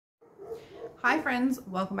Hi friends,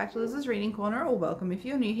 welcome back to Liz's Reading Corner, or welcome if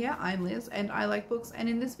you're new here. I'm Liz and I like books, and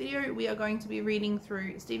in this video we are going to be reading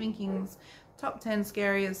through Stephen King's top 10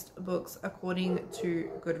 scariest books according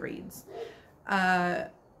to Goodreads.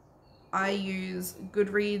 I use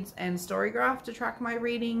Goodreads and Storygraph to track my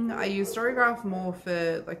reading. I use Storygraph more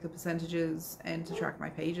for like the percentages and to track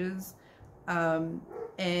my pages.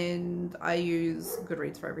 And I use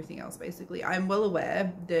Goodreads for everything else basically. I'm well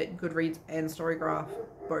aware that Goodreads and Storygraph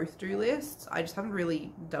both do lists. I just haven't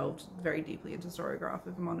really delved very deeply into Storygraph,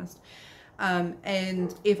 if I'm honest.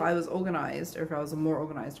 And if I was organized, or if I was a more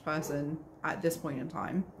organized person at this point in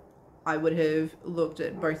time, I would have looked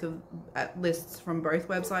at at lists from both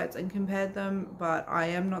websites and compared them, but I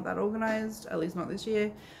am not that organized, at least not this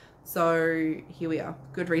year. So here we are,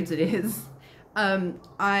 Goodreads it is.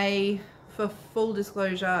 For full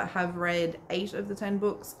disclosure, have read 8 of the 10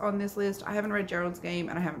 books on this list. I haven't read Gerald's Game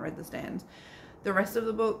and I haven't read The Stand. The rest of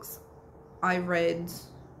the books I read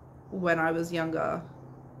when I was younger,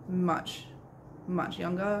 much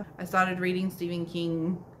younger. I started reading Stephen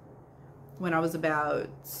King when I was about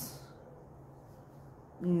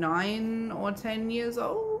 9 or 10 years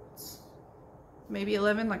old, maybe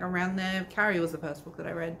 11, like around there. Carrie was the first book that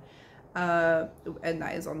I read, and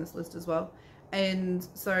that is on this list as well. And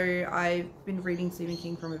so I've been reading Stephen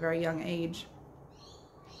King from a very young age.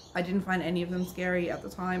 I didn't find any of them scary at the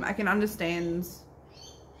time. I can understand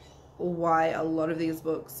why a lot of these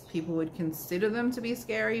books people would consider them to be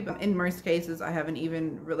scary, but in most cases I haven't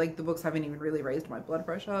even, like, the books haven't even really raised my blood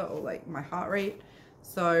pressure or like my heart rate.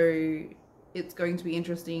 So it's going to be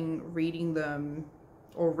interesting reading them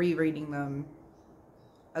or rereading them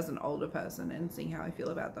as an older person and seeing how I feel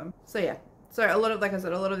about them. So yeah. So a lot of, like I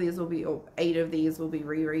said, a lot of these will be, or 8 of these will be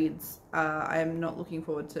rereads. I'm not looking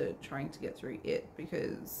forward to trying to get through it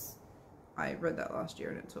because I read that last year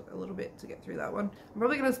and it took a little bit to get through that one. I'm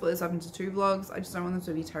probably going to split this up into 2 vlogs. I just don't want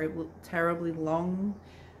them to be terribly long.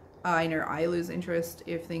 I know I lose interest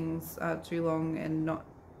if things are too long and not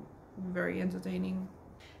very entertaining.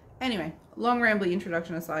 Anyway, long rambly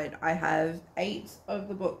introduction aside, I have 8 of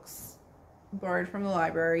the books borrowed from the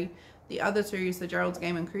library. The other 2, so Gerald's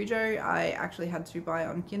Game and Cujo, I actually had to buy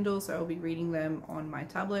on Kindle, so I'll be reading them on my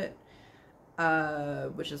tablet,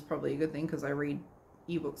 which is probably a good thing because I read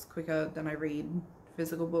ebooks quicker than I read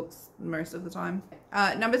physical books most of the time.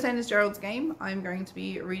 Number 10 is Gerald's Game. I'm going to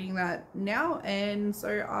be reading that now, and so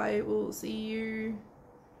I will see you,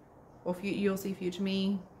 or you'll see future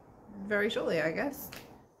me very shortly, I guess.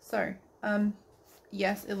 So,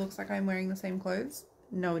 yes, it looks like I'm wearing the same clothes.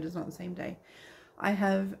 No, it is not the same day. I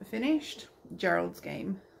have finished Gerald's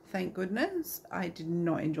Game, thank goodness. I did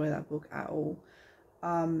not enjoy that book at all.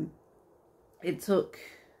 It took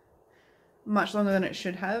much longer than it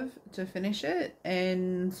should have to finish it,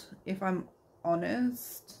 and if I'm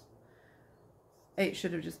honest, it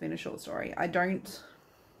should have just been a short story. I don't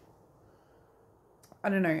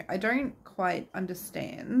know, I don't quite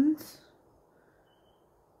understand.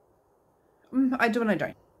 I do and I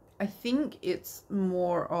don't. I think it's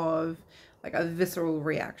more of like a visceral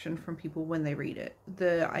reaction from people when they read it.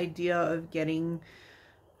 The idea of getting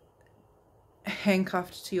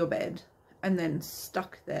handcuffed to your bed and then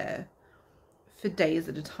stuck there for days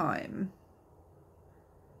at a time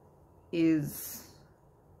is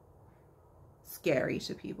scary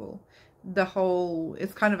to people. The whole,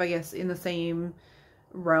 it's kind of, I guess, in the same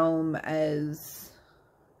realm as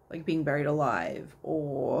like being buried alive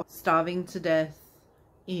or starving to death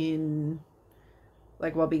in,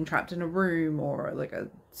 like, while being trapped in a room, or like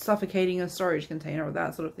suffocating a storage container or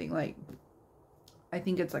that sort of thing. Like, I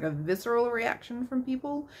think it's like a visceral reaction from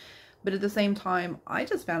people, but at the same time I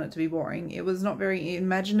just found it to be boring. It was not very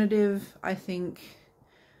imaginative. I think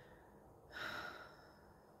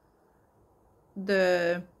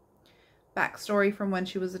the backstory from when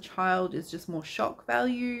she was a child is just more shock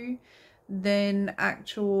value than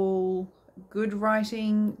actual good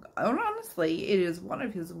writing. Honestly, it is one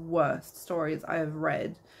of his worst stories I have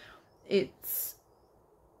read. It's,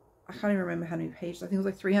 I can't even remember how many pages. I think it was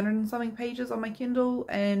like 300 and something pages on my Kindle,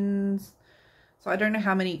 and so I don't know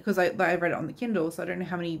how many, because I read it on the Kindle, so I don't know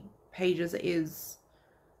how many pages it is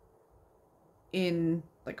in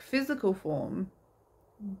like physical form.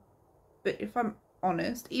 But if I'm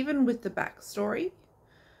honest, even with the backstory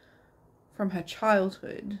from her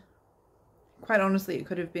childhood, quite honestly, it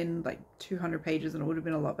could have been like 200 pages and it would have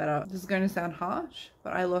been a lot better. This is going to sound harsh,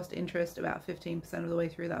 but I lost interest about 15% of the way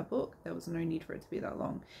through that book. There was no need for it to be that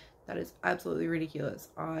long. That is absolutely ridiculous.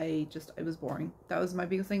 It was boring. That was my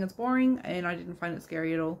biggest thing. It's boring, and I didn't find it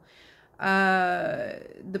scary at all.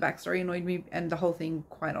 The backstory annoyed me, and the whole thing,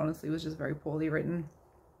 quite honestly, was just very poorly written.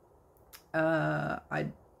 I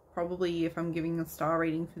probably, if I'm giving a star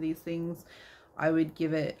rating for these things, I would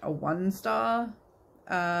give it a 1 star.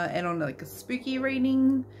 And on like a spooky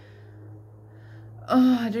rating,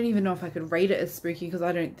 I don't even know if I could rate it as spooky because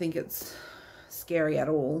I don't think it's scary at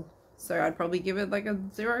all. So I'd probably give it like a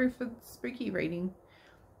 0 for spooky rating.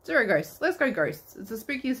 0 ghosts. Let's go ghosts. It's a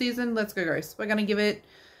spooky season. Let's go ghosts. We're going to give it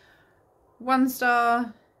 1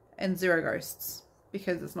 star and 0 ghosts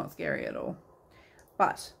because it's not scary at all.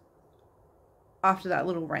 But after that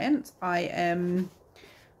little rant,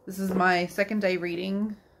 this is my second day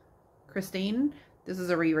reading Christine. This is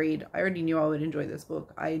a reread. I already knew I would enjoy this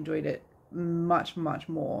book. I enjoyed it much, much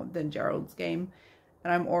more than Gerald's Game,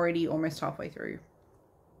 and I'm already almost halfway through.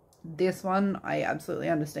 This one, I absolutely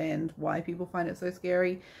understand why people find it so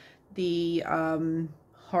scary. The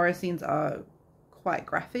horror scenes are quite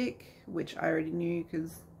graphic, which I already knew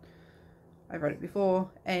because I've read it before,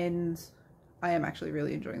 and I am actually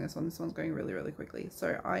really enjoying this one. This one's going really, really quickly.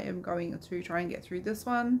 So I am going to try and get through this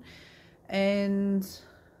one and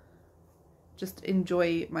just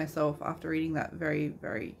enjoy myself after reading that very,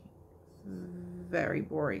 very, very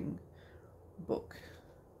boring book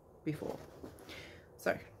before.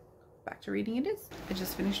 So back to reading it is. I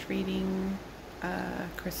just finished reading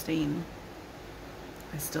Christine.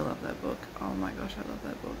 I still love that book. Oh my gosh, I love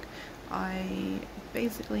that book. I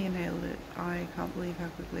basically inhaled it. I can't believe how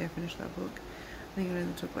quickly I finished that book. I think it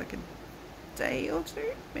only took like a day or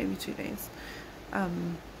two, maybe 2 days. I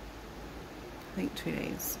think 2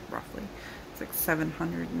 days roughly. It's like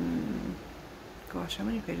 700 and gosh, how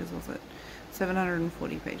many pages was it?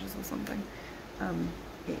 740 pages or something.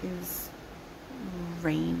 It is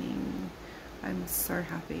raining. I'm so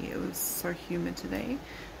happy. It was so humid today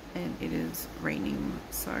and it is raining,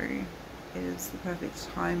 so it is the perfect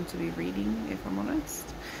time to be reading, if I'm honest.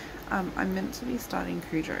 I'm meant to be starting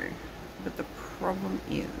Cujo, but the problem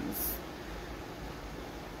is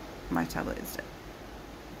my tablet is dead,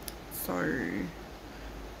 so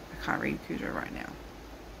I can't read Cujo right now.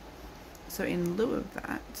 So in lieu of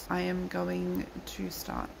that, I am going to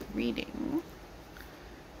start reading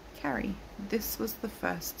Carrie. This was the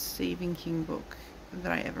first Stephen King book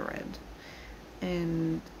that I ever read,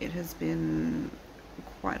 and it has been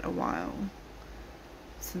quite a while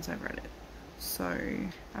since I've read it. So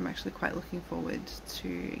I'm actually quite looking forward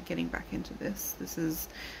to getting back into this. This is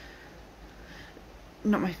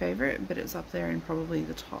not my favorite, but it's up there in probably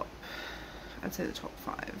the top, I'd say the top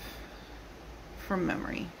 5 from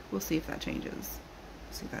memory. We'll see if that changes.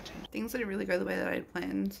 Things didn't really go the way that I had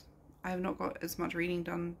planned. I have not got as much reading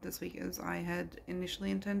done this week as I had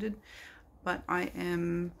initially intended, but I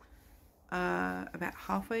am about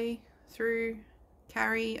halfway through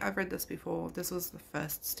Carrie. I've read this before. This was the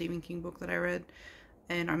first Stephen King book that I read,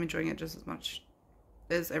 and I'm enjoying it just as much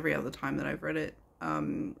as every other time that I've read it.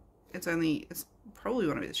 It's probably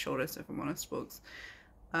one of his shortest, if I'm honest, books.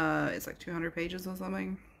 It's like 200 pages or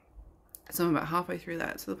something. So I'm about halfway through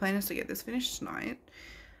that. So the plan is to get this finished tonight,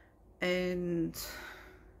 and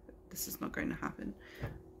this is not going to happen,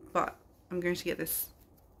 but I'm going to get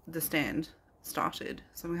the stand started.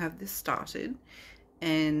 So I'm gonna have this started,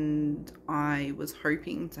 and I was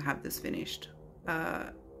hoping to have this finished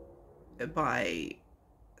by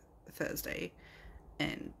Thursday,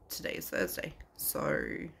 and today is Thursday, so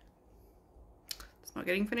it's not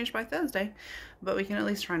getting finished by Thursday, but we can at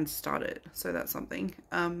least try and start it, so that's something.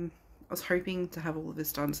 I was hoping to have all of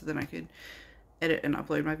this done so then I could edit and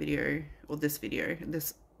upload my video, or this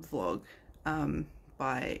vlog,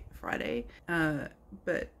 by Friday,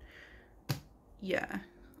 but yeah,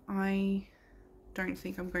 I don't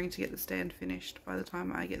think I'm going to get the stand finished by the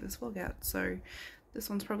time I get this vlog out, so this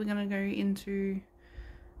one's probably going to go into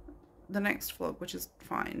the next vlog, which is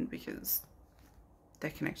fine because they're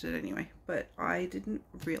connected anyway. But I didn't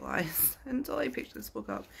realize until I picked this book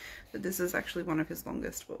up that this is actually one of his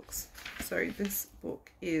longest books. So this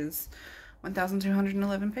book is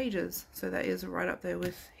 1,211 pages, so that is right up there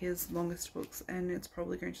with his longest books, and it's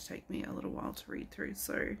probably going to take me a little while to read through,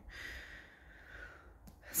 so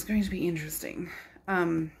it's going to be interesting.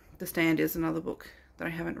 The Stand is another book that I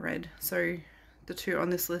haven't read, so the two on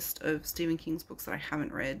this list of Stephen King's books that I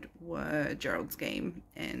haven't read were Gerald's Game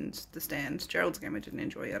and The Stand. Gerald's Game I didn't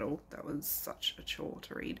enjoy at all. That was such a chore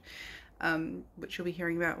to read, which you'll be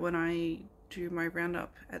hearing about when I do my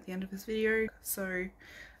roundup at the end of this video. So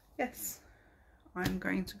yes, I'm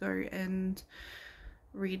going to go and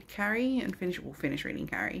read Carrie and finish reading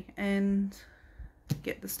Carrie and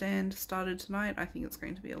get The Stand started tonight. I think it's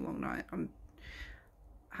going to be a long night. I'm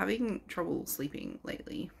having trouble sleeping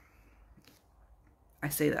lately. I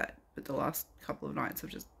say that, but the last couple of nights have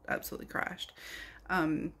just absolutely crashed.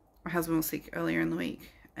 My husband was sick earlier in the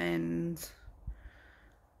week, and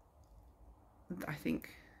I think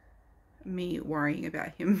me worrying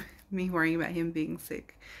about him being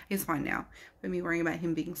sick, he's fine now, but me worrying about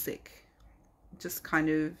him being sick just kind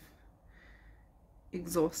of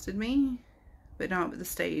exhausted me. But now I'm at the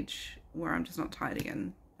stage where I'm just not tired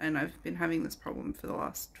again, and I've been having this problem for the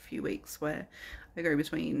last few weeks where I go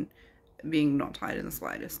between being not tired in the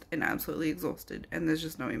slightest and absolutely exhausted, and there's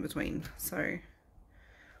just no in between. So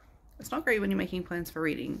it's not great when you're making plans for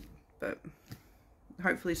reading, but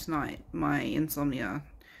hopefully tonight my insomnia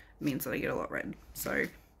means that I get a lot read. So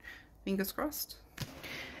fingers crossed.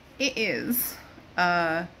 It is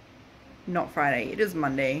not Friday, it is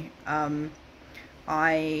Monday.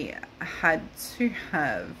 I had to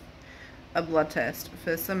have a blood test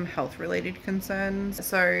for some health related concerns.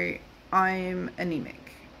 So I'm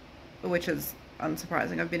anemic, which is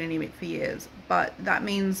unsurprising. I've been anemic for years, but that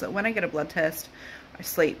means that when I get a blood test, I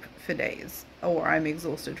sleep for days, or I'm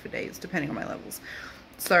exhausted for days, depending on my levels.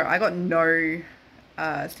 So I got no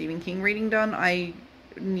Stephen King reading done. I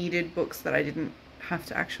needed books that I didn't have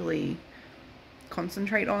to actually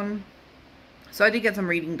concentrate on. So I did get some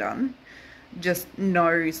reading done, just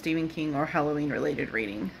no Stephen King or Halloween related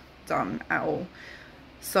reading done at all.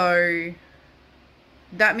 So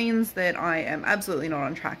that means that I am absolutely not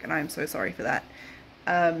on track, and I am so sorry for that.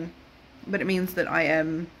 But it means that I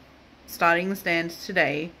am starting the stand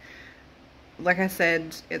today. Like I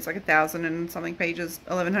said, it's like 1,000 and something pages,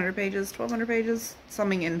 1,100 pages, 1,200 pages,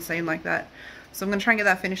 something insane like that. So I'm going to try and get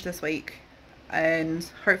that finished this week, and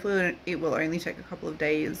hopefully it will only take a couple of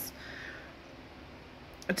days.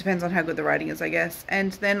 It depends on how good the writing is, I guess.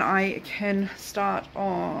 And then I can start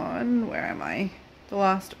on, where am I? The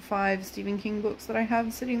last 5 Stephen King books that I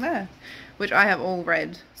have sitting there, which I have all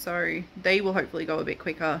read, so they will hopefully go a bit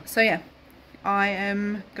quicker. So yeah, I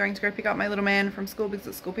am going to go pick up my little man from school because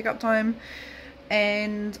it's school pickup time,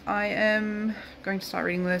 and I am going to start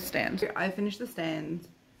reading the stand. I finished the stand,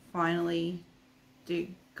 finally. Dear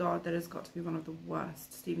God, that has got to be one of the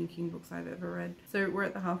worst Stephen King books I've ever read. So we're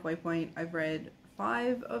at the halfway point. I've read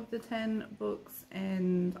 5 of the 10 books,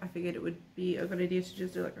 and I figured it would be a good idea to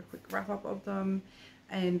just do like a quick wrap up of them,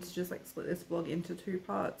 and to just like split this vlog into 2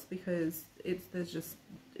 parts, because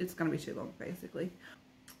it's gonna be too long basically.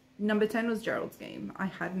 Number 10 was Gerald's Game. I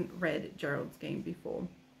hadn't read Gerald's Game before.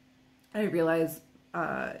 I realize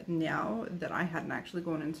now that I hadn't actually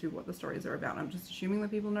gone into what the stories are about. I'm just assuming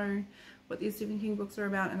that people know what these Stephen King books are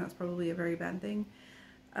about, and that's probably a very bad thing.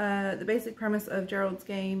 The basic premise of Gerald's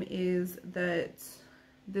Game is that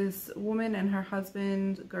this woman and her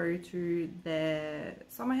husband go to their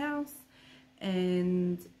summer house,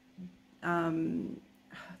 and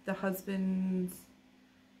the husband,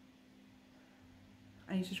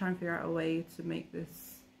 I need to try and figure out a way to make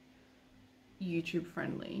this YouTube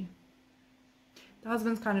friendly. The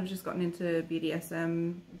husband's kind of just gotten into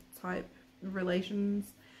BDSM type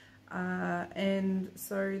relations, and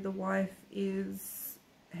so the wife is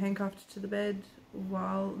handcuffed to the bed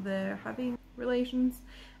while they're having relations,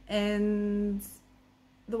 and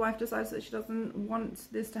the wife decides that she doesn't want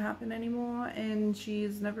this to happen anymore, and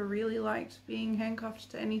she's never really liked being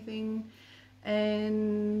handcuffed to anything,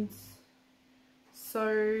 and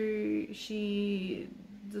so she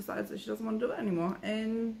decides that she doesn't want to do it anymore.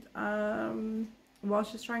 And while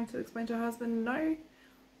she's trying to explain to her husband no,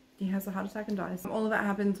 he has a heart attack and dies. All of that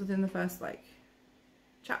happens within the first like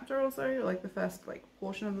chapter or so, like the first like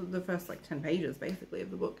portion of the first like 10 pages basically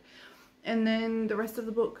of the book. And then the rest of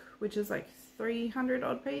the book, which is like 300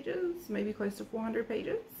 odd pages, maybe close to 400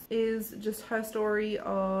 pages, is just her story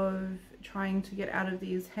of trying to get out of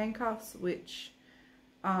these handcuffs, which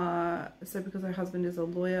so because her husband is a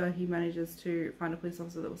lawyer, he manages to find a police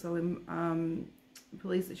officer that will sell him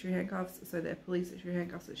police issue handcuffs. So they're police issue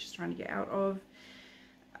handcuffs that she's trying to get out of.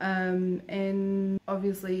 And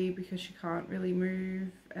obviously because she can't really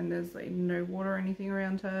move and there's like no water or anything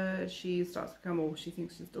around her, she starts to become, or she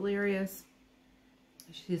thinks she's delirious.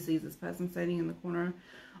 She sees this person standing in the corner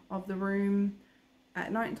of the room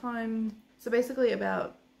at night time. So basically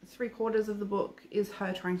about 3/4 of the book is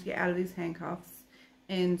her trying to get out of these handcuffs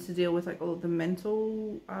and to deal with like all of the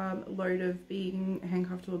mental load of being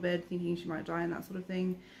handcuffed to a bed, thinking she might die and that sort of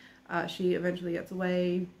thing. She eventually gets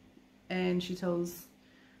away, and she tells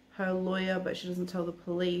her lawyer, but she doesn't tell the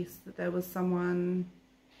police, that there was someone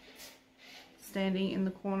standing in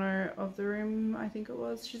the corner of the room, I think it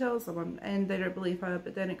was. She tells someone and they don't believe her,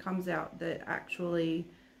 but then it comes out that actually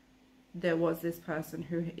there was this person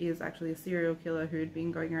who is actually a serial killer who had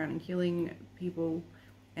been going around and killing people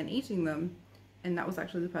and eating them, and that was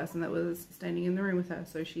actually the person that was standing in the room with her.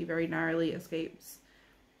 So she very narrowly escapes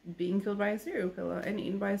being killed by a serial killer and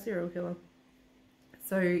eaten by a serial killer.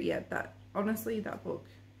 So yeah, that honestly, that book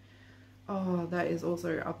Oh, that is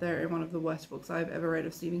also up there in one of the worst books I've ever read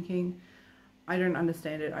of Stephen King. I don't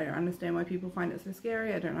understand it. I don't understand why people find it so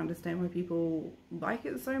scary. I don't understand why people like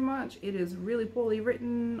it so much. It is really poorly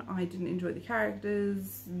written. I didn't enjoy the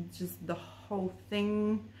characters. Just the whole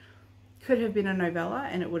thing could have been a novella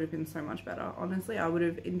and it would have been so much better. Honestly, I would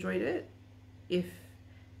have enjoyed it if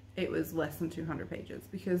it was less than 200 pages,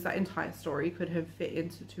 because that entire story could have fit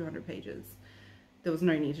into 200 pages. There was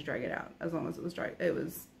no need to drag it out. As long as it was dragged, it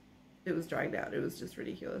was dragged out. It was just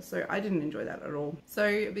ridiculous. So I didn't enjoy that at all.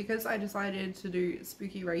 So because I decided to do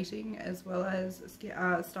spooky rating as well as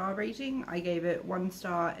star rating, I gave it 1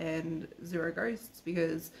 star and 0 ghosts,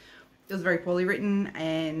 because it was very poorly written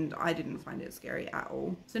and I didn't find it scary at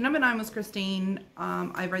all. So number 9 was Christine.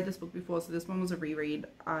 I've read this book before, so this one was a reread.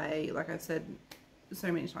 Like I've said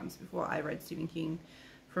so many times before, I read Stephen King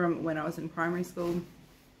from when I was in primary school.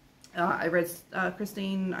 I read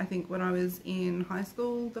Christine, I think, when I was in high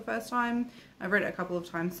school the first time. I've read it a couple of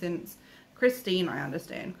times since. Christine, I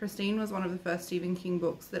understand. Christine was one of the first Stephen King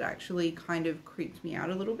books that actually kind of creeped me out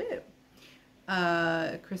a little bit.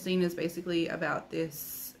 Christine is basically about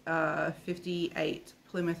this 58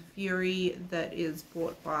 Plymouth Fury that is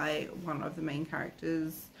bought by one of the main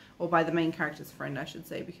characters, or by the main character's friend, I should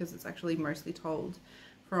say, because it's actually mostly told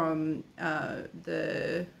from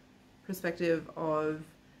the perspective of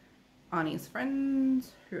Arnie's friend,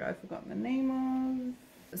 who I've forgotten the name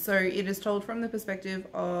of. So it is told from the perspective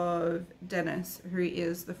of Dennis, who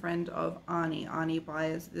is the friend of Arnie. Arnie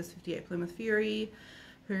buys this 58 Plymouth Fury,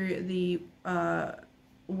 who the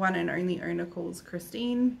one and only owner calls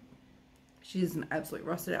Christine. She's an absolute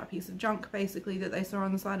rusted out piece of junk, basically, that they saw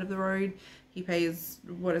on the side of the road. He pays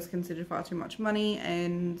what is considered far too much money,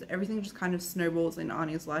 and everything just kind of snowballs in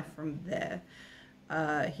Arnie's life from there.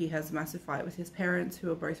 He has a massive fight with his parents,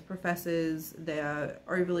 who are both professors. They're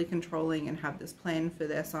overly controlling and have this plan for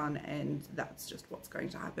their son, and that's just what's going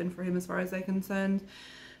to happen for him as far as they're concerned.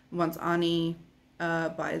 Once Arnie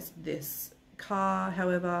buys this car,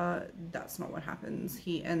 however, that's not what happens.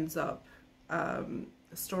 He ends up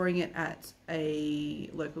storing it at a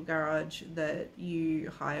local garage that you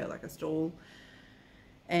hire, like a stall,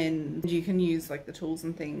 and you can use like the tools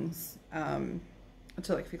and things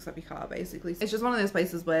to like fix up your car, basically. It's just one of those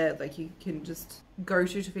places where like you can just go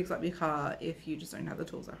to fix up your car if you just don't have the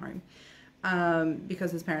tools at home,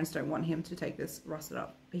 because his parents don't want him to take this rusted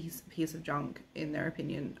up piece of junk, in their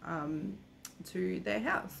opinion, to their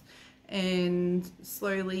house. And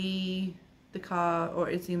slowly the car, or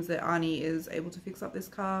it seems that Arnie is able to fix up this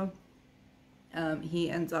car. He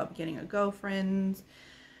ends up getting a girlfriend,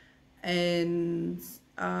 and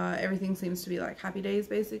everything seems to be like happy days,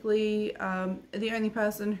 basically. The only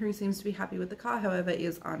person who seems to be happy with the car, however,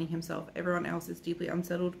 is Arnie himself. Everyone else is deeply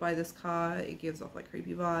unsettled by this car. It gives off like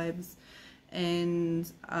creepy vibes,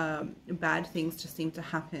 and bad things just seem to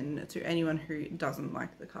happen to anyone who doesn't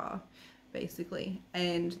like the car, basically.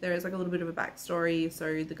 And there is like a little bit of a backstory.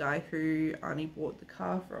 So the guy who Arnie bought the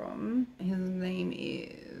car from, his name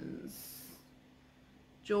is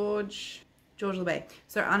George LeBay.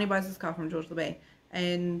 So Arnie buys this car from George LeBay,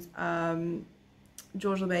 and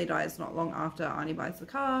George LeBay dies not long after Arnie buys the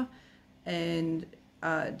car, and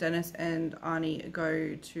Dennis and Arnie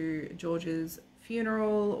go to George's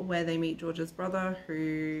funeral, where they meet George's brother,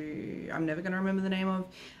 who I'm never going to remember the name of.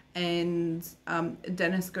 And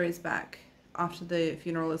Dennis goes back after the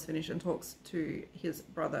funeral is finished and talks to his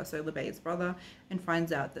brother, so LeBay's brother, and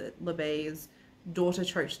finds out that LeBay's daughter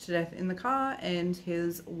choked to death in the car and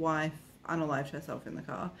his wife unalived herself in the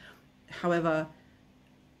car. However,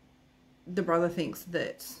 the brother thinks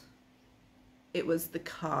that it was the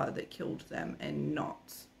car that killed them and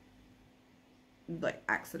not like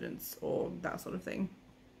accidents or that sort of thing.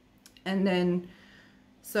 And then,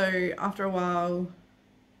 so after a while,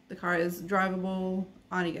 the car is drivable.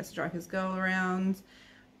 Arnie gets to drive his girl around,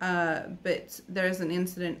 but there's an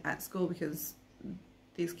incident at school, because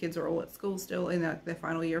these kids are all at school still in their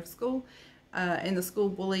final year of school, and the school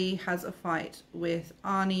bully has a fight with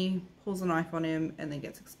Arnie, pulls a knife on him, and then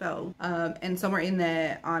gets expelled. And somewhere in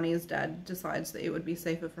there, Arnie's dad decides that it would be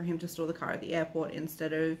safer for him to store the car at the airport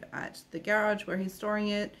instead of at the garage where he's storing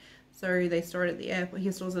it. So they store it at the airport.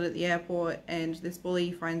 He stores it at the airport, and this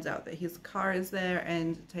bully finds out that his car is there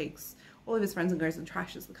and takes all of his friends and goes and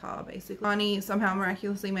trashes the car, basically. Arnie somehow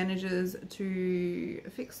miraculously manages to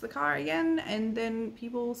fix the car again, and then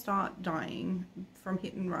people start dying from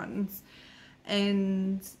hit and runs.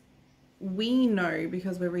 And we know,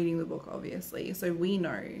 because we're reading the book, obviously, so we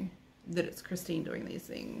know that it's Christine doing these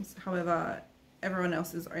things. However, everyone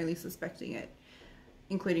else is only suspecting it,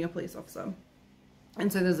 including a police officer.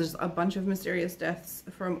 And so there's just a bunch of mysterious deaths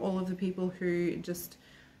from all of the people who just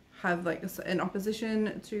have like an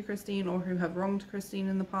opposition to Christine or who have wronged Christine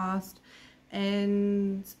in the past.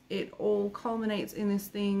 And it all culminates in this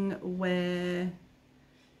thing where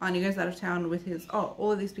Arnie goes out of town with his,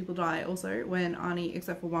 all of these people die also when Arnie,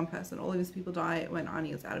 except for one person, all of his people die when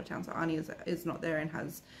Arnie is out of town. So Arnie is not there and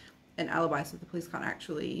has an alibi, so the police can't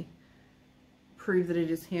actually prove that it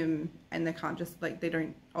is him, and they can't just, like, they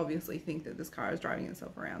don't obviously think that this car is driving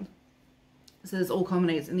itself around. So this all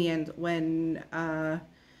culminates in the end when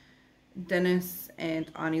Dennis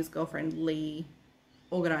and Arnie's girlfriend Lee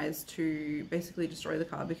organized to basically destroy the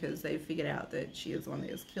car because they've figured out that she is the one that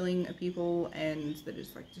is killing people and that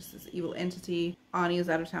it's like just this evil entity. Arnie is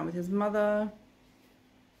out of town with his mother.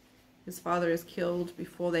 His father is killed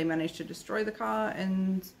before they manage to destroy the car,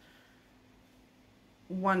 and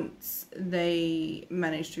once they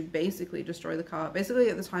manage to basically destroy the car, basically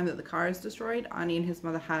at the time that the car is destroyed, Arnie and his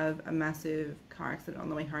mother have a massive car accident on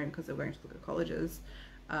the way home because they're going to look at colleges.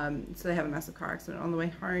 So they have a massive car accident on the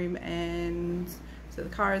way home, and so the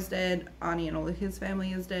car is dead, Arnie and all of his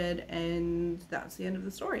family is dead, and that's the end of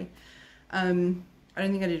the story. I don't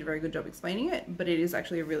think I did a very good job explaining it, but it is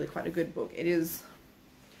actually really quite a good book. It is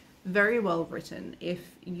very well written. If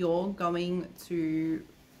you're going to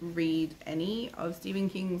read any of Stephen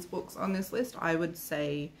King's books on this list, I would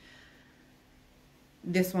say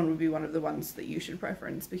this one would be one of the ones that you should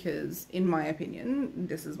preference, because in my opinion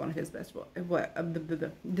this is one of his best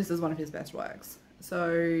works.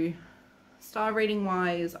 So star rating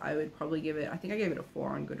wise, I would probably give it, I think I gave it a 4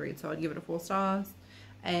 on Goodreads, so I'd give it a 4 stars.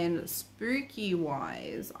 And spooky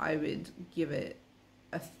wise, I would give it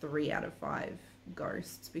a 3 out of 5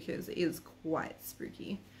 ghosts, because it is quite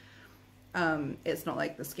spooky. It's not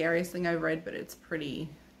like the scariest thing I've read, but it's pretty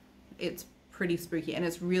spooky, and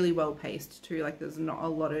it's really well paced too. Like, there's not a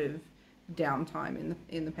lot of downtime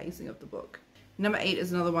in the pacing of the book. Number 8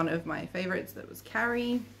 is another one of my favorites. That was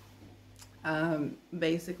Carrie.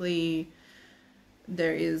 Basically,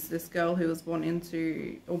 there is this girl who was born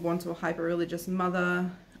to a hyper-religious mother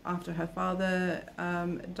after her father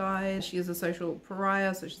died. She is a social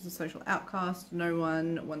pariah, so she's a social outcast. No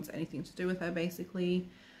one wants anything to do with her, basically.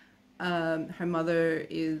 Her mother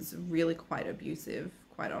is really quite abusive,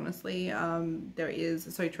 quite honestly. There is,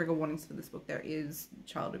 so trigger warnings for this book, there is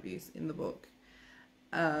child abuse in the book.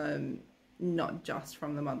 Not just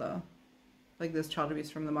from the mother. Like, there's child abuse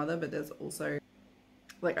from the mother, but there's also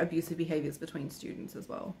like abusive behaviors between students as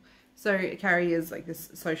well. So Carrie is like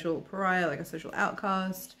this social pariah, like a social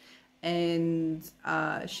outcast, and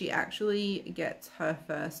she actually gets her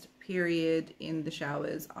first period in the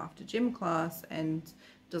showers after gym class and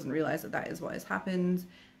doesn't realize that that is what has happened,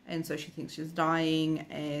 and so she thinks she's dying,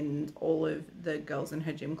 and all of the girls in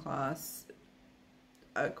her gym class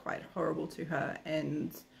are quite horrible to her,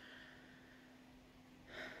 and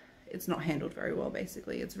it's not handled very well.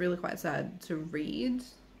 Basically, it's really quite sad to read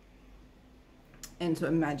and to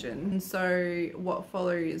imagine. And so what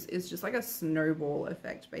follows is just like a snowball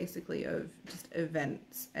effect, basically, of just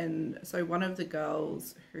events. And so one of the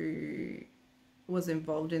girls who was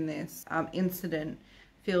involved in this incident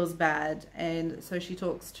feels bad, and so she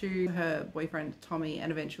talks to her boyfriend Tommy,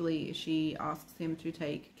 and eventually she asks him to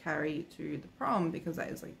take Carrie to the prom, because that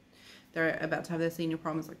is like, they're about to have their senior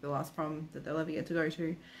prom. It's like the last prom that they'll ever get to go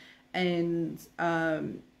to. And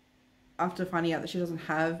after finding out that she doesn't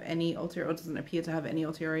have any ulterior, or doesn't appear to have any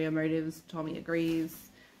ulterior motives, Tommy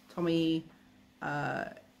agrees. Tommy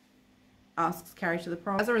asks Carrie to the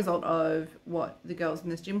prom. As a result of what the girls in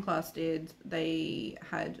this gym class did, they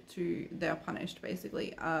are punished,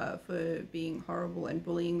 basically, for being horrible and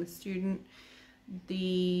bullying the student.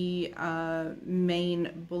 The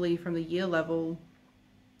main bully from the year level,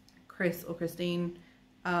 Chris or Christine,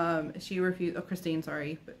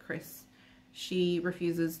 she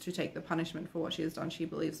refuses to take the punishment for what she has done. She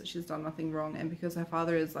believes that she's done nothing wrong, and because her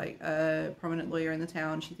father is like a prominent lawyer in the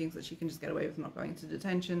town, she thinks that she can just get away with not going to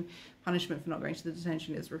detention. Punishment for not going to the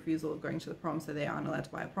detention is refusal of going to the prom, so they aren't allowed to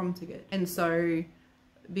buy a prom ticket. And so,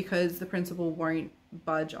 because the principal won't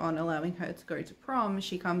budge on allowing her to go to prom,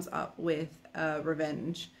 she comes up with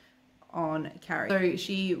revenge on Carrie.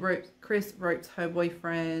 So Chris ropes her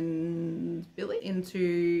boyfriend Billy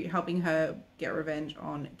into helping her get revenge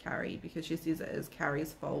on Carrie, because she sees it as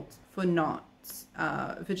Carrie's fault for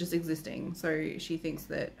just existing. So she thinks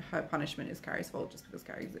that her punishment is Carrie's fault just because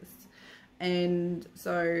Carrie exists. And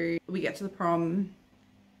so we get to the prom,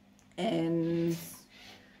 and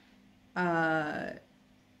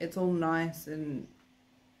it's all nice, and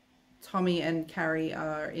Tommy and Carrie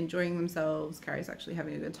are enjoying themselves. Carrie's actually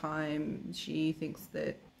having a good time. She thinks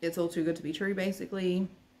that it's all too good to be true, basically.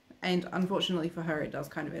 And unfortunately for her, it does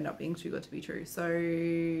kind of end up being too good to be true.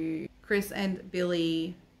 So Chris and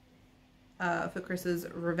Billy for Chris's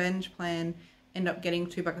revenge plan, end up getting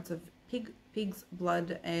 2 buckets of pig's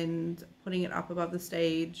blood and putting it up above the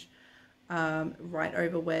stage, right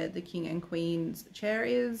over where the king and queen's chair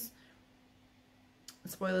is.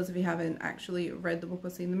 Spoilers if you haven't actually read the book or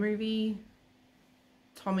seen the movie.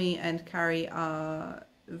 Tommy and Carrie are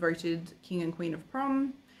voted king and queen of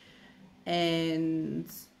prom,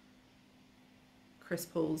 and Chris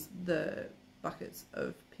pulls the buckets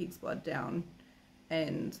of pig's blood down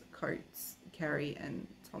and coats Carrie and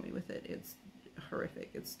Tommy with it. It's horrific.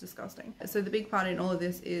 It's disgusting. So the big part in all of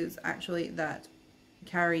this is actually that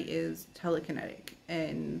Carrie is telekinetic,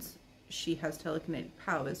 and she has telekinetic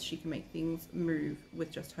powers. She can make things move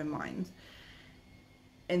with just her mind.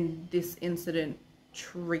 And this incident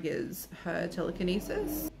triggers her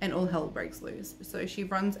telekinesis and all hell breaks loose. So she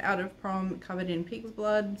runs out of prom covered in pig's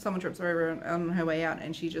blood. Someone trips her over on her way out,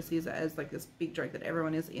 and she just sees it as like this big joke that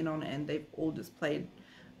everyone is in on, and they've all just played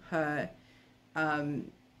her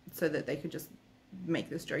so that they could just make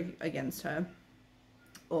this joke against her,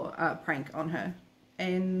 or prank on her.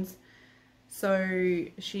 And so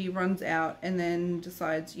she runs out and then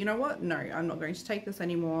decides, you know what, no, I'm not going to take this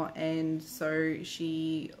anymore. And so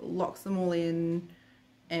she locks them all in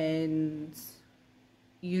and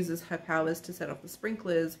uses her powers to set off the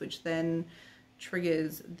sprinklers, which then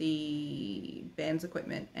triggers the band's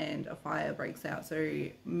equipment, and a fire breaks out. So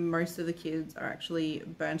most of the kids are actually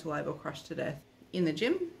burnt alive or crushed to death in the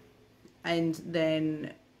gym. And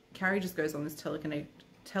then Carrie just goes on this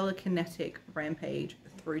telekinetic rampage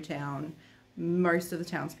through town. Most of the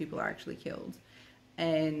townspeople are actually killed,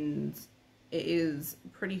 and it is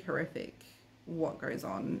pretty horrific what goes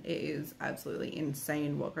on. It is absolutely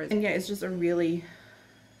insane what goes on. And yeah, it's just a really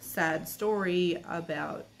sad story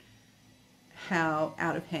about how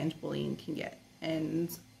out of hand bullying can get.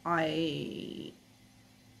 And I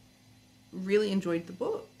really enjoyed the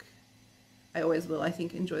book. I always will, I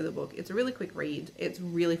think, enjoy the book. It's a really quick read. It's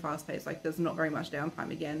really fast paced. Like, there's not very much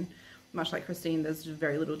downtime. Again, much like Christine, there's just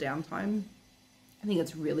very little downtime. I think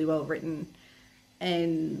it's really well written.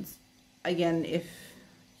 And again, if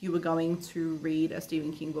you were going to read a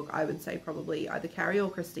Stephen King book, I would say probably either Carrie or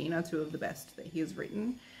Christine are 2 of the best that he has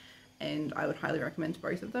written, and I would highly recommend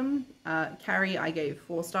both of them. Carrie I gave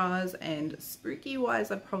 4 stars, and spooky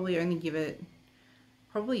wise I'd probably only give it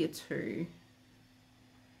probably a 2.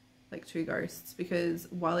 Like 2 ghosts, because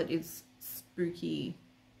while it is spooky,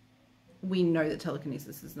 we know that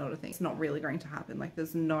telekinesis is not a thing. It's not really going to happen. Like,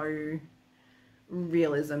 there's no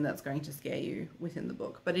realism that's going to scare you within the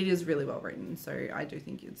book, but it is really well written, so I do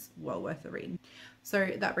think it's well worth the read. So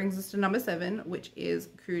that brings us to number 7, which is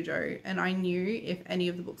Cujo. And I knew if any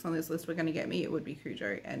of the books on this list were going to get me, it would be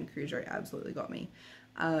Cujo, and Cujo absolutely got me.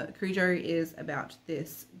 Cujo is about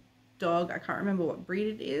this dog. I can't remember what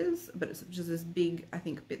breed it is, but it's just this big, I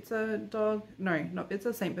think, Bitzer dog. No, not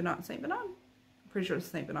Bitzer, Saint Bernard. Saint Bernard? I'm pretty sure it's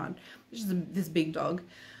Saint Bernard. It's just this big dog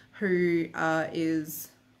who is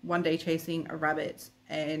one day chasing a rabbit,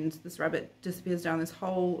 and this rabbit disappears down this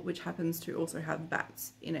hole, which happens to also have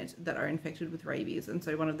bats in it that are infected with rabies. And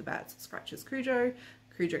so one of the bats scratches Cujo.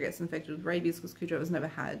 Cujo gets infected with rabies because Cujo has never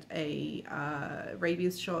had a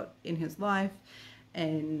rabies shot in his life,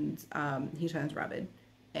 and he turns rabid.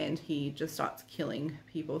 And he just starts killing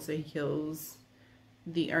people. So he kills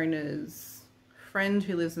the owner's friend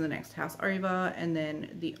who lives in the next house over, and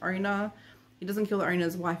then the owner. He doesn't kill the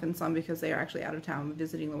owner's wife and son because they are actually out of town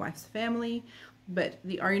visiting the wife's family. But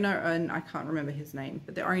the owner, and I can't remember his name,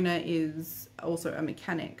 but the owner is also a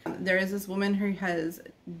mechanic. There is this woman who has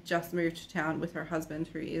just moved to town with her husband,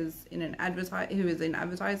 who is in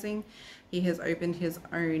advertising. He has opened his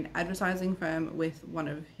own advertising firm with one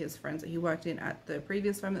of his friends that he worked in at the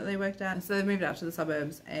previous firm that they worked at. So they've moved out to the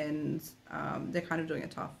suburbs, and they're kind of doing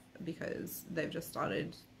it tough because they've just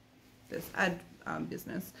started this ad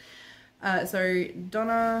business. So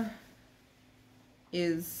Donna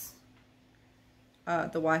is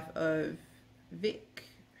the wife of Vic,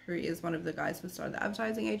 who is one of the guys who started the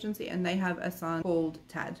advertising agency, and they have a son called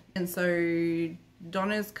Tad. And so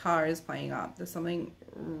Donna's car is playing up. There's something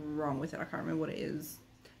wrong with it. I can't remember what it is.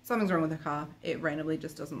 Something's wrong with her car. It randomly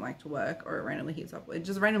just doesn't like to work, or it randomly heats up. It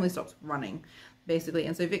just randomly stops running, basically.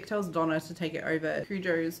 And so Vic tells Donna to take it over to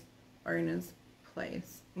Joe's owner's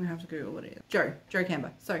place. I'm gonna have to Google what it is. Joe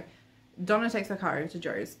Camber. So Donna takes her car over to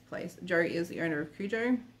Joe's place. Joe is the owner of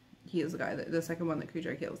Cujo. He is the guy, the second one that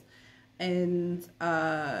Cujo kills. And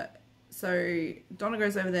so Donna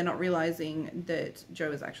goes over there not realizing that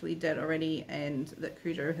Joe is actually dead already, and that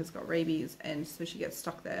Cujo has got rabies, and so she gets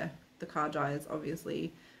stuck there. The car dies,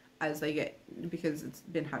 obviously, as they get, because it's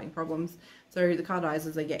been having problems. So the car dies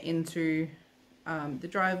as they get into the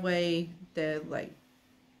driveway. They're like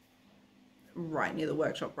right near the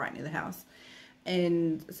workshop, right near the house.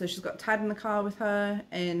 And so she's got Tad in the car with her,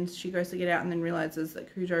 and she goes to get out and then realizes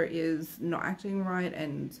that Cujo is not acting right,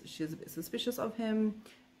 and she's a bit suspicious of him,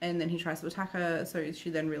 and then he tries to attack her. So she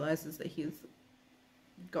then realizes that he's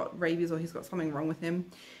got rabies, or he's got something wrong with him,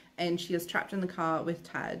 and she is trapped in the car with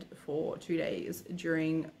Tad for 2 days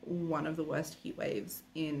during one of the worst heat waves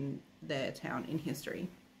in their town in history.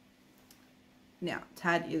 Now,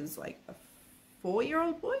 Tad is like a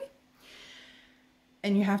 4-year-old boy,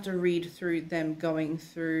 and you have to read through them going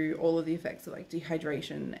through all of the effects of like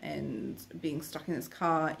dehydration and being stuck in this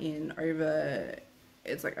car in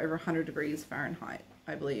it's like over 100 degrees Fahrenheit,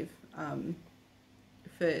 I believe,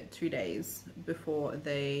 for 2 days before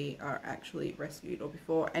they are actually rescued, or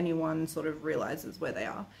before anyone sort of realizes where they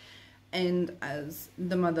are. And as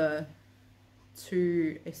the mother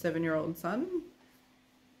to a 7-year-old son,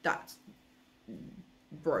 that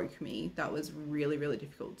broke me. That was really, really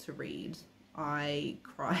difficult to read. I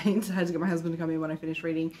cried. I had to get my husband to come in when I finished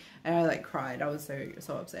reading, and I like cried. I was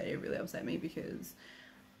so upset. It really upset me because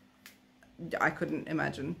I couldn't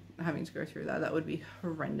imagine having to go through that. That would be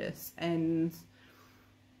horrendous. And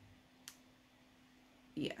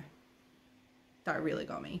yeah, that really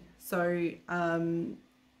got me. So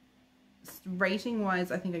rating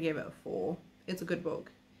wise, I think I gave it a 4. It's a good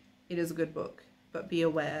book. It is a good book, but be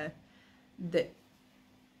aware that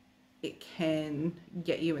it can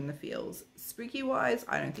get you in the feels. Spooky wise,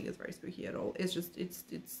 I don't think it's very spooky at all. It's just, it's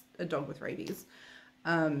a dog with rabies.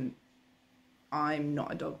 I'm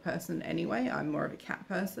not a dog person anyway. I'm more of a cat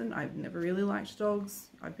person. I've never really liked dogs.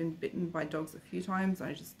 I've been bitten by dogs a few times.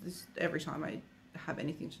 Every time I have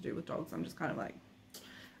anything to do with dogs, I'm just kind of like,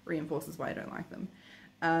 reinforces why I don't like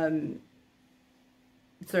them.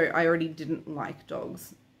 So I already didn't like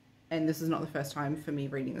dogs. And this is not the first time for me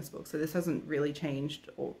reading this book, so this hasn't really changed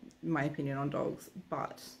my opinion on dogs,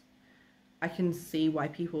 but I can see why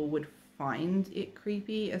people would find it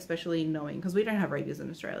creepy, especially knowing, because we don't have rabies in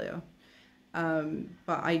Australia,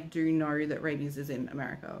 but I do know that rabies is in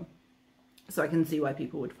America, so I can see why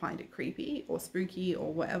people would find it creepy or spooky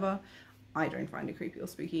or whatever. I don't find it creepy or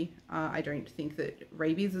spooky. I don't think that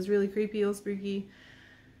rabies is really creepy or spooky.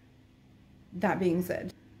 That being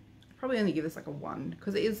said, probably only give this like a 1,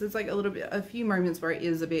 because it's like a few moments where it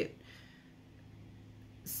is a bit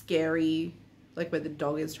scary, like where the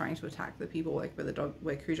dog is trying to attack the people, like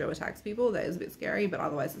where Cujo attacks people. That is a bit scary, but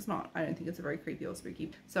otherwise it's not. I don't think it's a very creepy or spooky.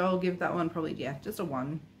 So I'll give that one probably, yeah, just a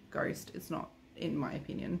 1 ghost. It's not, in my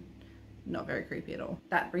opinion, not very creepy at all.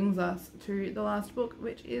 That brings us to the last book,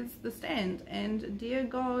 which is The Stand. And dear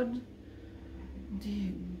God,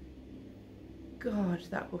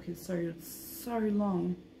 that book is so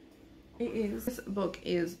long. It is. This book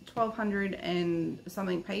is 1,200 and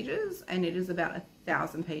something pages, and it is about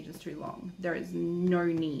 1,000 pages too long. There is no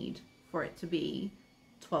need for it to be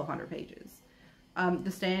 1,200 pages.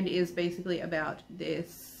 The Stand is basically about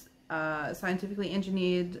this scientifically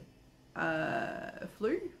engineered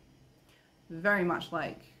flu, very much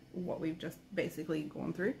like what we've just basically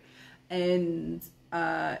gone through, and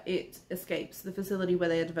it escapes the facility where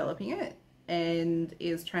they are developing it, and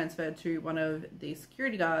is transferred to one of the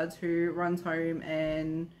security guards, who runs home,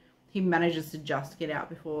 and he manages to just get out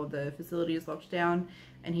before the facility is locked down,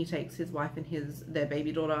 and he takes his wife and their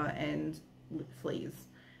baby daughter and flees,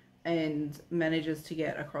 and manages to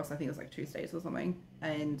get across, I think it's like 2 states or something,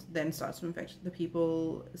 and then starts to infect the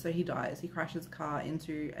people. So he dies. He crashes a car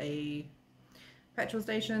into a petrol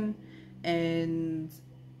station and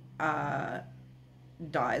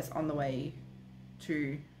dies on the way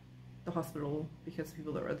to the hospital, because the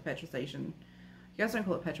people that were at the petrol station, you guys don't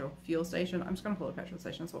call it fuel station, I'm just gonna call it petrol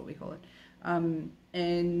station, that's what we call it,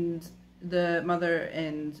 and the mother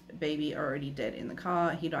and baby are already dead in the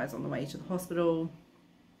car. He dies on the way to the hospital,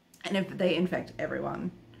 and if they infect everyone,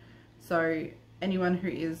 so anyone who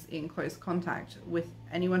is in close contact with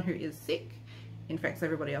anyone who is sick infects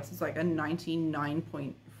everybody else. It's like a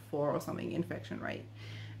 99.4 or something infection rate,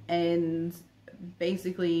 and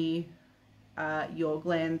basically your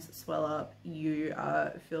glands swell up, your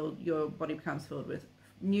body becomes filled with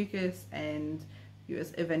mucus, and you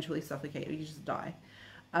eventually suffocate, or you just die.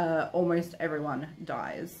 Almost everyone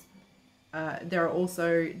dies. There are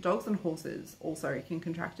also dogs and horses also can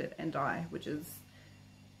contract it and die, which is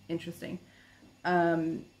interesting.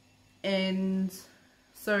 And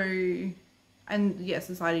yeah,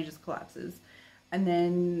 society just collapses. And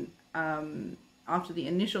then after the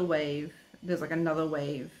initial wave, there's like another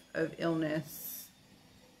wave of illness.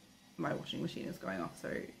 My washing machine is going off,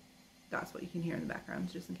 so that's what you can hear in the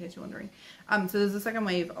background, just in case you're wondering. So there's a second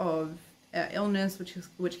wave of illness,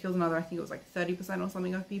 which kills another, I think it was like 30% or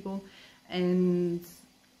something of people, and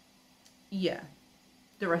yeah,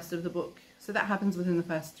 the rest of the book. So that happens within the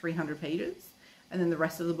first 300 pages. And then the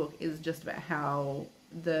rest of the book is just about how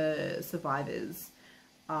the survivors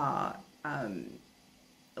are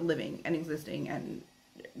living and existing, and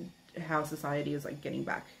how society is like getting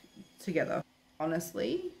back together.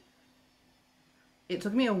 Honestly, it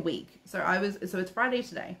took me a week. So it's Friday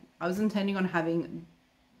today. I was intending on having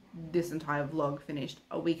this entire vlog finished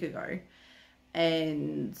a week ago,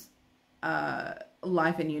 and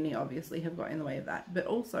life and uni obviously have got in the way of that. But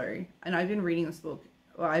also, and I've been reading this book,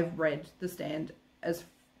 or I've read The Stand as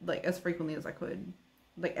frequently as I could.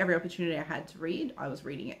 Like every opportunity I had to read, I was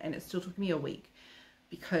reading it, and it still took me a week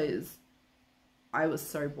because I was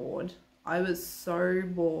so bored. I was so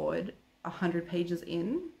bored 100 pages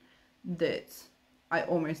in that I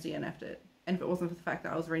almost DNF'd it. And if it wasn't for the fact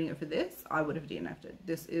that I was reading it for this, I would have DNF'd it.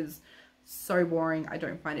 This is so boring. I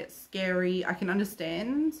don't find it scary. I can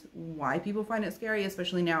understand why people find it scary,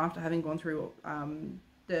 especially now after having gone through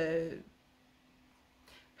the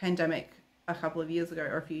pandemic a couple of years ago,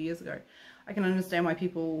 or a few years ago. I can understand why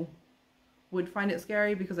people would find it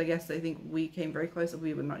scary, because I guess they think we came very close, or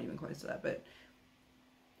we were not even close to that, but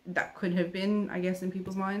that could have been, I guess, in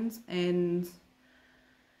people's minds. And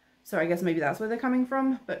so I guess maybe that's where they're coming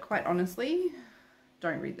from. But quite honestly,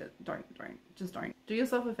 don't read it. Just don't. Do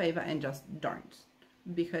yourself a favor and just don't,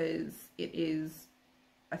 because it is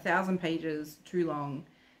 1,000 pages too long.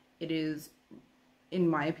 It is, in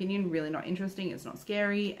my opinion, really not interesting. It's not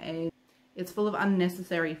scary, and it's full of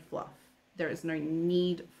unnecessary fluff. There is no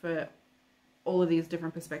need for all of these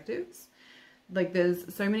different perspectives. Like,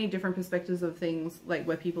 there's so many different perspectives of things, like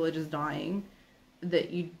where people are just dying,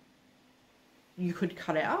 that you could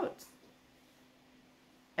cut out.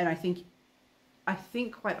 And I think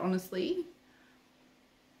quite honestly,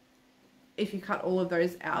 if you cut all of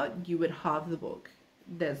those out, you would halve the book.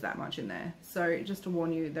 There's that much in there. So just to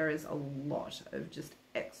warn you, there is a lot of just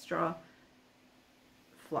extra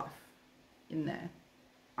fluff in there.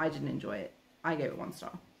 I didn't enjoy it. I gave it 1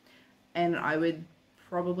 star. And I would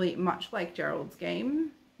probably, much like Gerald's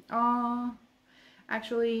Game,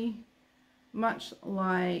 actually, much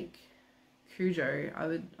like Cujo,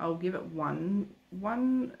 I'll give it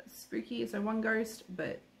one spooky, so 1 ghost,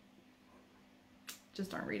 but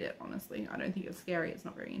just don't read it, honestly. I don't think it's scary. It's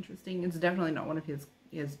not very interesting. It's definitely not one of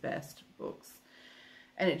his best books.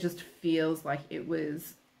 And it just feels like it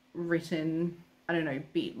was written, I don't know,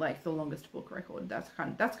 beat like the longest book record. That's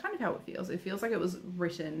kind of how it feels. It feels like it was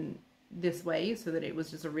written this way so that it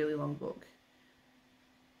was just a really long book.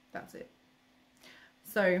 That's it.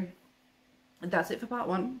 So that's it for part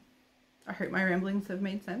 1. I hope my ramblings have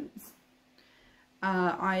made sense.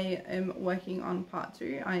 I am working on part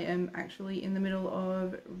 2. I am actually in the middle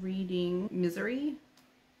of reading Misery,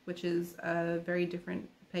 which is a very different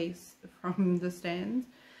pace from The Stand,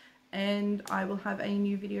 and I will have a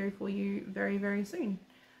new video for you very, very soon.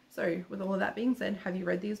 So with all of that being said, have you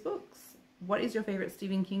read these books? What is your favorite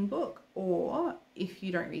Stephen King book? Or if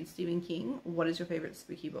you don't read Stephen King, what is your favorite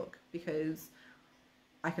spooky book? Because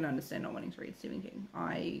I can understand not wanting to read Stephen King.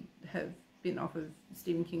 I have been off of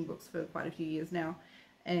Stephen King books for quite a few years now,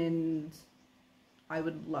 and I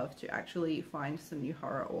would love to actually find some new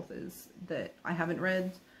horror authors that I haven't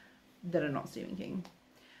read that are not Stephen King.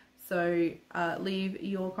 So leave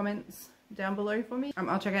your comments down below for me.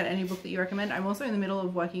 I'll check out any book that you recommend. I'm also in the middle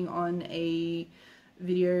of working on a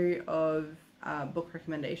video of book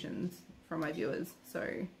recommendations from my viewers, so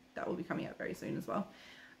that will be coming out very soon as well.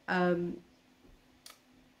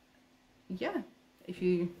 Yeah,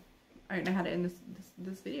 I don't know how to end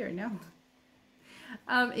this video now.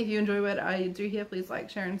 If you enjoy what I do here, please like,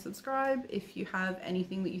 share, and subscribe. If you have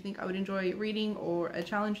anything that you think I would enjoy reading, or a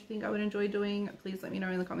challenge you think I would enjoy doing, please let me know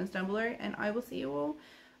in the comments down below, and I will see you all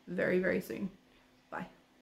very, very soon.